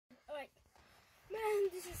Man,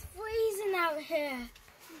 this is freezing out here.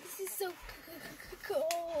 This is so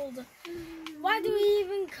cold. Why do we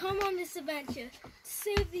even come on this adventure? To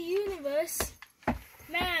save the universe?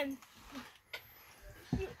 Man,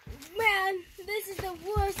 this is the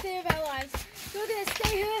worst day of our lives. We're gonna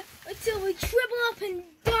stay here until we shrivel up and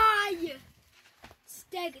die.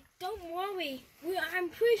 Steg, don't worry. I'm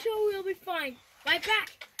pretty sure we'll be fine. Right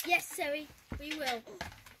back. Yes, Serry, we will.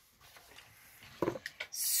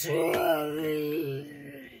 Serry.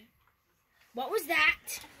 What was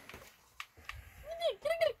that?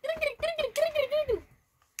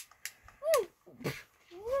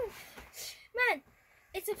 Man,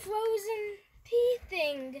 it's a frozen pea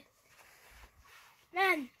thing.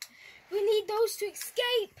 Man, we need those to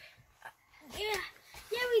escape. Yeah,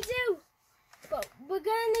 we do. But we're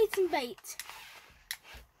gonna need some bait.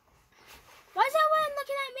 Why is everyone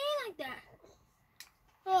looking at me like that?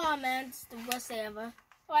 Oh man, it's the worst day ever.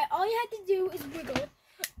 Alright, all you have to do is wiggle.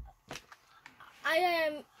 I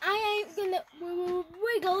ain't gonna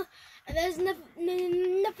wiggle, and there's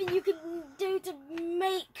nothing you can do to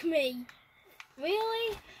make me.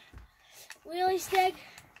 Really? Really, Steg?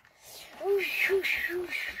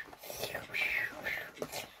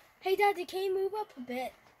 Hey Daddy, can you move up a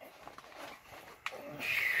bit?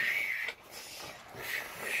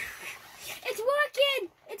 It's working!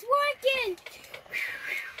 It's working!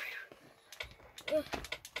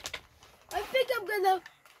 I think I'm gonna...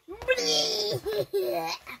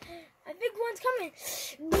 I think one's coming.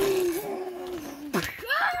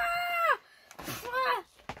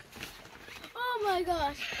 Oh my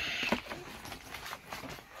gosh.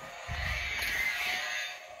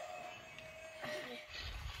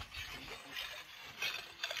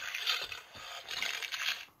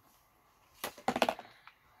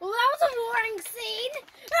 Well, that was a boring scene.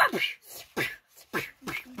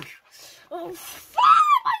 Oh,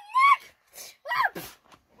 my neck!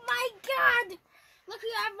 My God!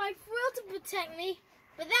 Luckily, I have my frill to protect me,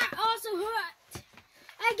 but that also hurt.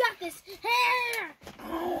 I got this.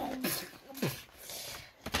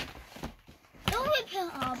 Don't repair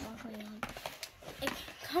all buckling.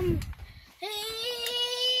 Come.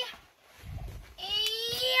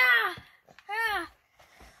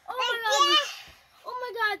 Oh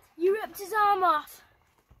my God! You ripped his arm off.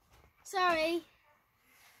 Sorry.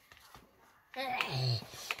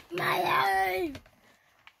 My arm.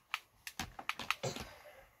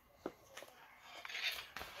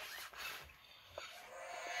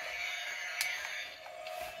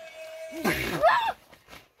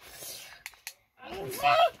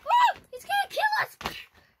 He's gonna kill us!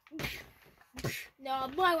 No,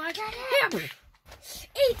 boy, I got him!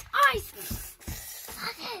 Eat ice!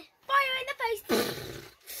 Fire in the face!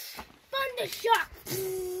 Thunder shock!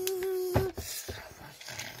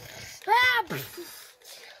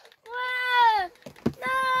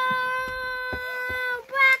 No!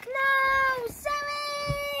 Brac, no!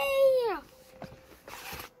 Serry!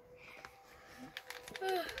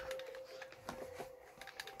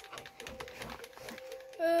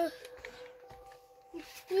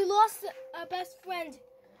 We lost our best friend.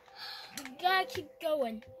 We gotta keep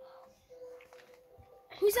going.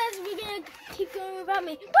 Who says we're gonna keep going without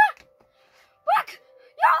me? Brac! Brac!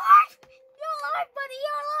 You're alive! You're alive, buddy!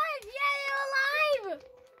 You're alive! Yeah, you're alive!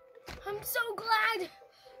 I'm so glad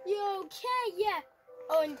you're okay, yeah.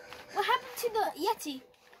 Oh, and what happened to the Yeti?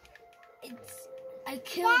 I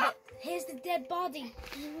killed it. Here's the dead body.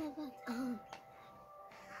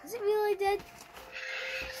 Is it really dead?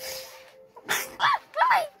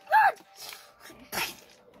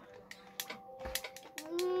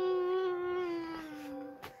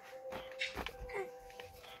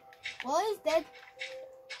 Well, he's dead.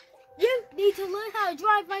 You need to learn how to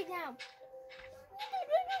drive right now.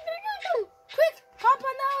 Quick, hop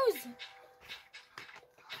on those.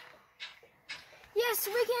 Yes,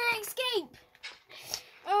 we can escape.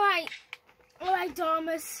 All right,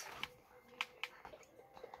 Thomas.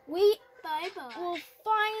 We will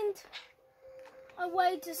find a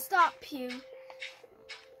way to stop you.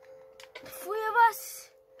 The three of us,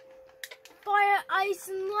 fire, ice,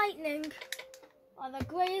 and lightning, are the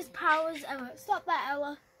greatest powers ever. Stop that,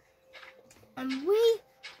 Ella. And we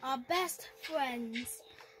are best friends.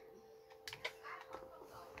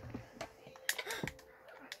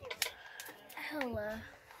 Ella.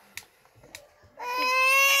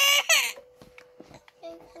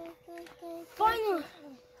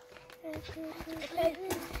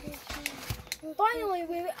 Finally,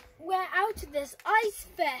 we're out of this ice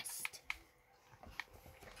fest.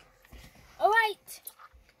 All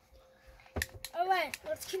right,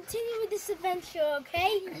 let's continue with this adventure,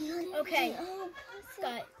 okay? Okay.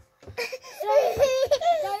 Got it.